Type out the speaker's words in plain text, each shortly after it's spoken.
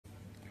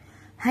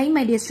Hi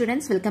my dear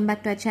students, welcome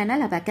back to our channel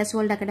Abacus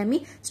World Academy.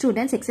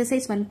 Students,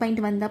 exercise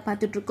 1.1 தான்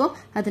பார்த்துட்டு இருக்கோம்.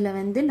 அதுல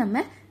வந்து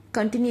நம்ம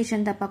continuation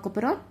தான் பார்க்க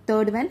போறோம்.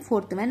 third one,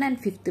 fourth one and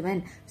fifth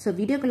one. So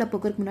வீடியோக்குள்ள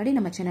போகிறதுக்கு முன்னாடி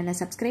நம்ம சேனலை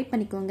subscribe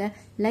பண்ணிக்கோங்க,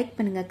 லைக்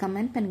பண்ணுங்க,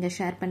 கமெண்ட் பண்ணுங்க,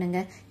 ஷேர் பண்ணுங்க.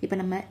 இப்போ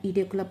நம்ம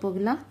வீடியோக்குள்ள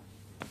போகலாம்.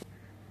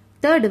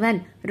 Third one,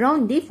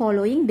 round the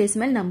following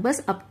decimal numbers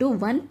up to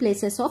 1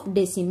 places of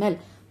decimal.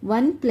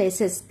 1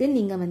 places க்கு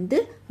நீங்க வந்து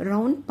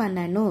round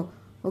பண்ணனும்.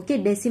 Okay,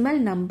 decimal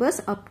numbers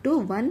up to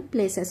 1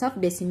 places of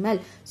decimal.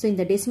 So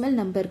இந்த decimal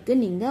number க்கு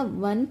நீங்க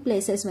 1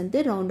 places வந்து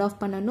round off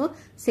பண்ணனும்.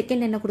 Second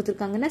என்ன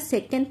கொடுத்திருக்காங்கன்னா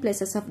second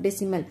places of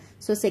decimal.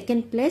 So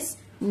second place,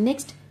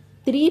 next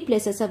 3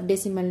 places of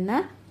decimal னா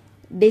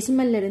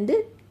decimal ல இருந்து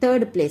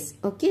third place.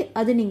 Okay,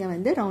 அது நீங்க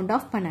வந்து round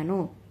off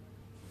பண்ணனும்.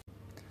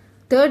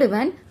 Third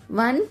one,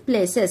 1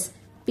 places,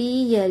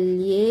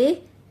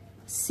 PLACES,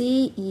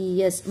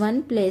 1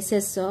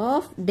 places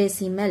of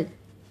decimal.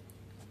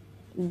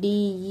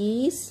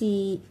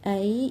 DECIMAL.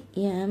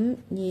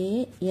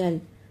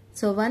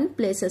 So 1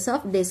 places of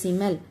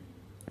decimal.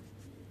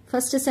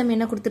 First sum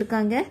என்ன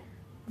கொடுத்திருக்காங்க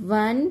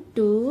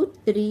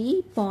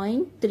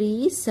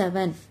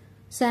 123.37.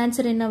 So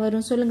answer என்ன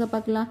வரும் சொல்லுங்க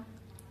பார்க்கலாம்.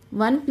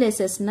 1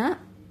 places னா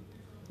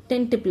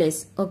 10th place.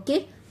 Okay,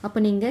 அப்ப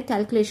நீங்க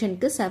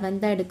calculationக்கு 7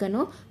 தான்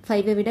எடுக்கணும்.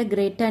 5 விட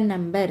greater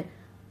number.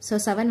 So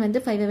 7 வந்து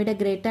 5 விட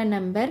greater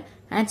number.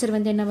 Answer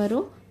வந்து என்ன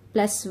வரும்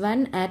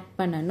 +1 add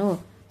பண்ணணும்.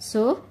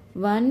 So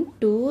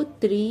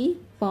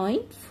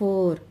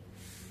 123.4.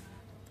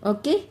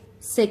 Okay,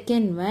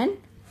 second one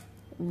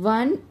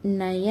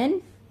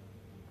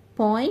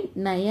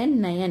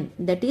 19.99,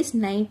 that is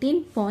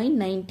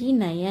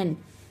 19.99.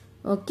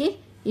 Okay,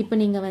 இப்போ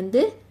நீங்க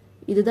வந்து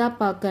இதுதான்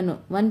பார்க்கணும்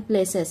 1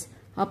 places.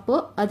 அப்போ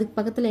அதுக்கு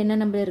பக்கத்துல என்ன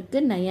நம்பர்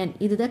இருக்கு 9.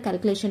 இதுதான்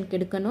calculationக்கு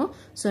எடுக்கணும்.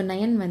 So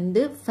 9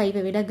 வந்து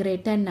 5 விட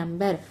greater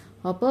number.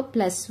 அப்போ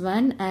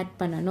 +1 add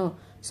பண்ணணும்.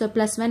 So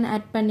 +1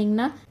 add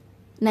பண்ணீங்கன்னா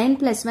 9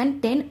 plus 1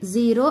 10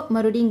 0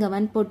 மறுபடியும் இங்க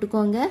 1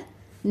 போட்டுக்கோங்க.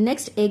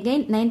 Next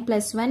again 9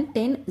 plus 1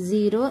 10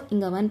 0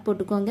 இங்க 1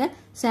 போட்டுக்கோங்க.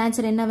 So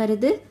answer என்ன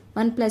வருது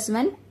 1 plus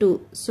 1 2.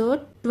 So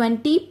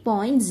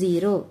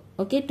 20.0.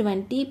 Okay,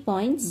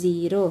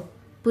 20.0.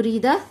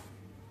 புரியுதா?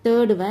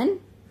 Third one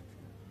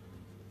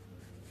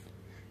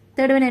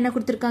என்ன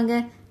கொடுத்திருக்காங்க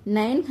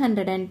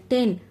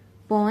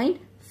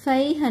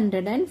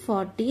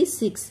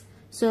 910.546.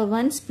 So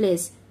 1's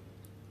place.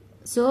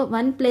 So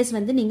 1 place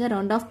வந்து நீங்க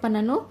round off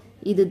பண்ணனும்.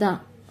 இதுதான்.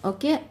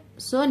 Okay,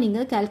 so நீங்க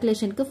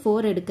calculationக்கு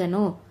 4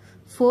 எடுக்கணும்.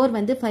 4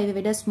 வந்து 5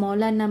 விட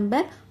smaller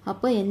number.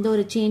 அப்போ எந்த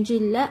ஒரு change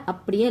இல்ல,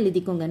 அப்படியே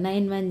எழுதிக்கோங்க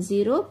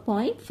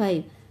 910.5.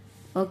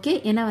 Okay,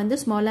 ஏன்னா வந்து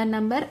smaller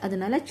number,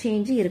 அதனால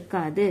change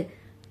இருக்காது.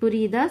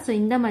 புரியுதா? So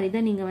இந்த மாதிரி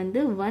தான் நீங்க வந்து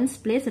 1's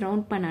place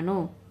round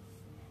பண்ணணும்.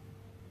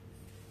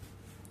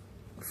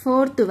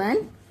 Fourth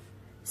one,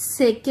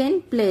 second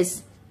place,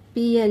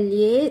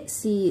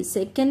 PLAC,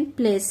 second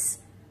place.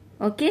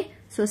 Okay,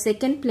 so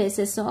second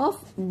places of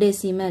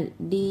decimal,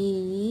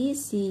 DECIMAL.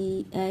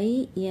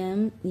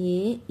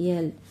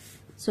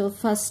 So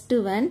first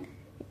one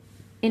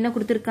என்ன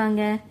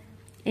கொடுத்திருக்காங்க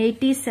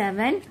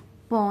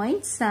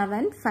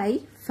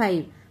 87.755.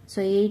 So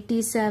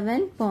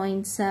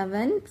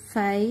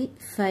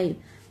 87.755.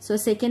 So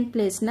second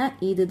place னா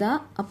இதுதான்.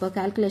 அப்போ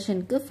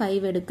calculationக்கு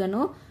 5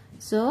 எடுக்கணும்.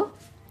 So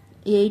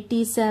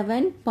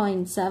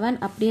 87.7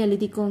 அப்படியே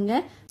எழுதிக்கோங்க.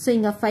 So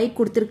இங்க 5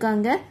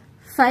 கொடுத்திருக்காங்க.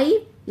 5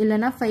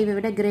 இல்லனா 5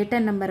 விட greater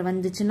number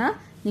வந்துச்சுன்னா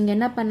நீங்க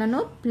என்ன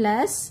பண்ணணும்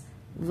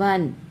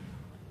 +1.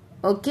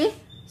 Okay,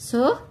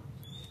 so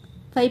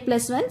 5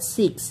 plus 1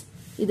 6.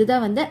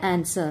 இதுதான் வந்து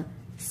answer.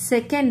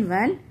 Second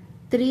one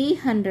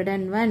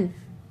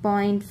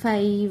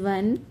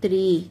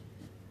 301.513.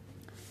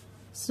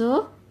 So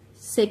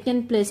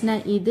second place னா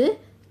இது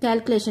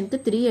calculationக்கு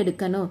 3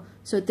 எடுக்கணும்.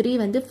 So 3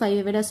 வந்து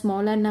 5 விட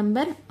smaller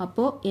number.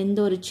 அப்போ எந்த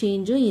ஒரு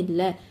சேஞ்சும்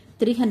இல்ல.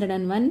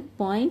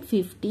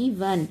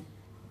 301.51.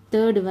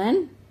 Third one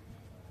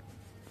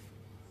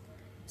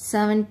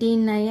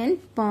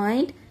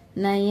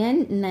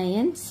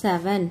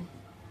 79.997.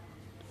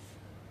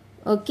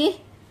 Okay,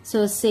 so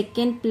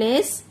second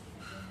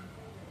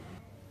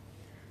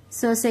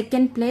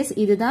place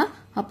இதுதான்.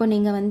 அப்போ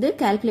நீங்க வந்து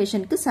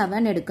calculationக்கு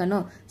 7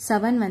 எடுக்கணும்.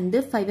 7 வந்து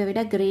 5 விட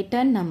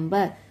greater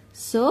number.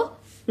 So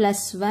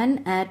 +1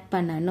 add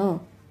பண்ணணும்.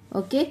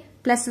 Okay,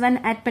 +1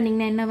 add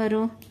பண்ணீங்கன்னா என்ன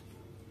வரும்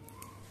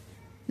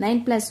 9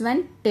 plus 1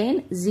 10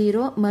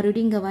 0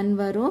 மறுபடியும் இங்க 1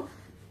 வரும்.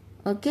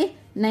 Okay,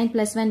 9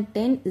 plus 1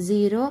 10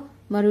 0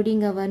 மறுபடியும்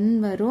இங்க 1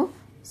 வரும்.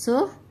 So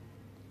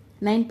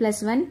 9 plus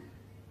 1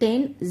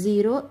 10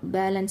 0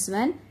 balance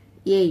 1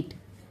 8.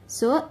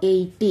 So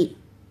 80.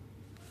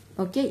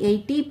 Okay,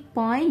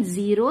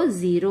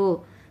 80.00.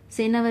 So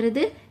என்ன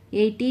வருது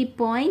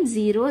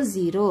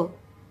 80.00.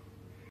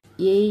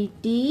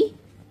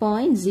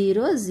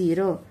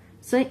 80.00.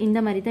 So இந்த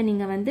மாதிரி தான்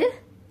நீங்க வந்து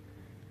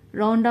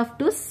round off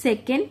to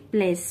second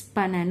place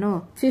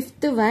பண்ணனும்.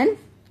 Fifth one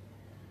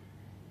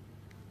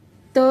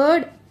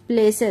third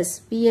places,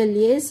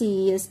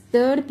 PLACES,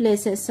 third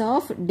places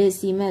of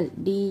decimal,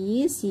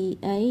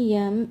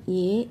 DECIMAL,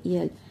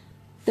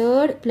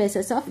 third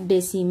places of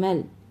decimal.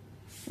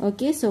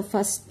 Okay, so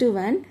first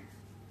one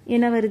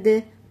என்ன வருது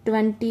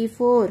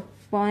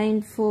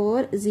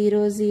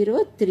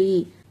 24.4003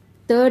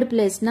 third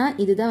place na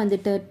இதுதான் வந்து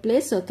third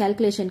place so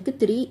calculation க்கு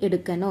 3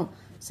 எடுக்கணும்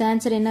so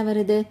answer என்ன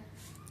வருது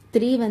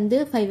 3 வந்து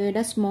 5 விட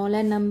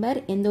smaller number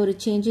எந்த ஒரு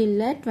change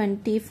இல்ல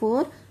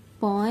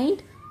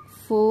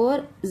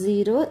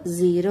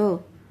 24.400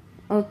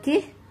 okay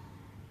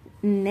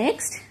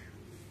next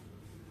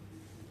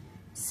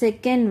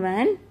second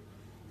one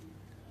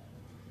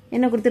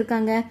என்ன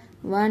கொடுத்திருக்காங்க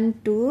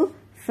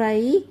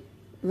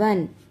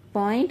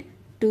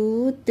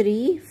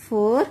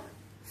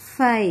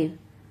 1251.2345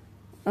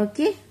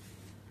 okay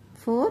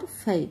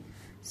 45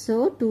 so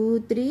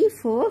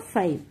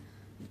 2345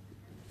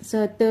 so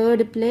third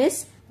place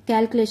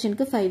calculation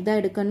க்கு 5 தான்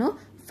எடுக்கணும்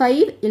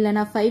 5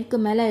 இல்லனா 5 க்கு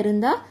மேல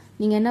இருந்தா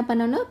நீங்க என்ன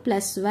பண்ணனும்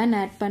 +1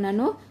 add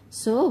பண்ணனும்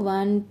so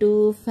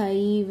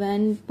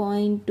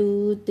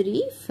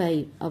 1251.235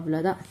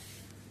 அவ்வளவுதான்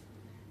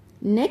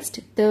next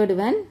third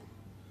one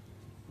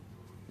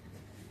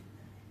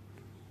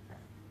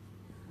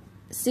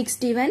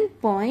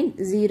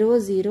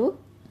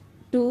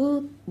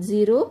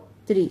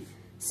 61.00203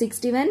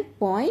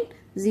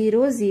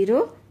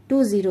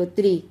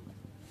 61.00203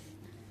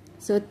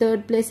 so third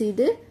place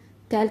இது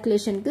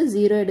calculation க்கு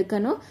 0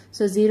 எடுக்கணும்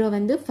so 0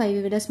 வந்து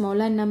 5 விட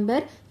smaller number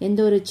எந்த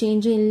ஒரு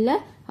change இல்ல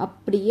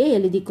அப்படியே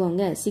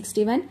எழுதிக்கோங்க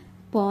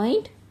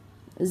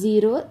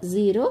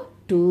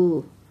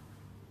 61.002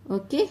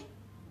 okay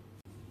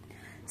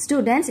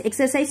students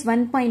exercise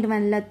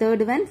 1.1 ல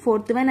third one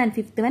fourth one and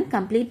fifth one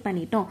complete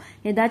பண்ணிட்டோம்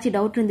ஏதாச்சும்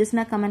டவுட்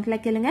இருந்துச்சுனா கமெண்ட்ல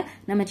கேளுங்க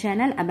நம்ம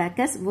சேனல்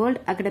Abacus World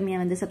Academy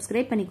வந்து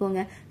subscribe பண்ணிக்கோங்க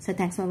so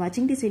thanks for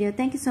watching this video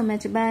thank you so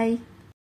much bye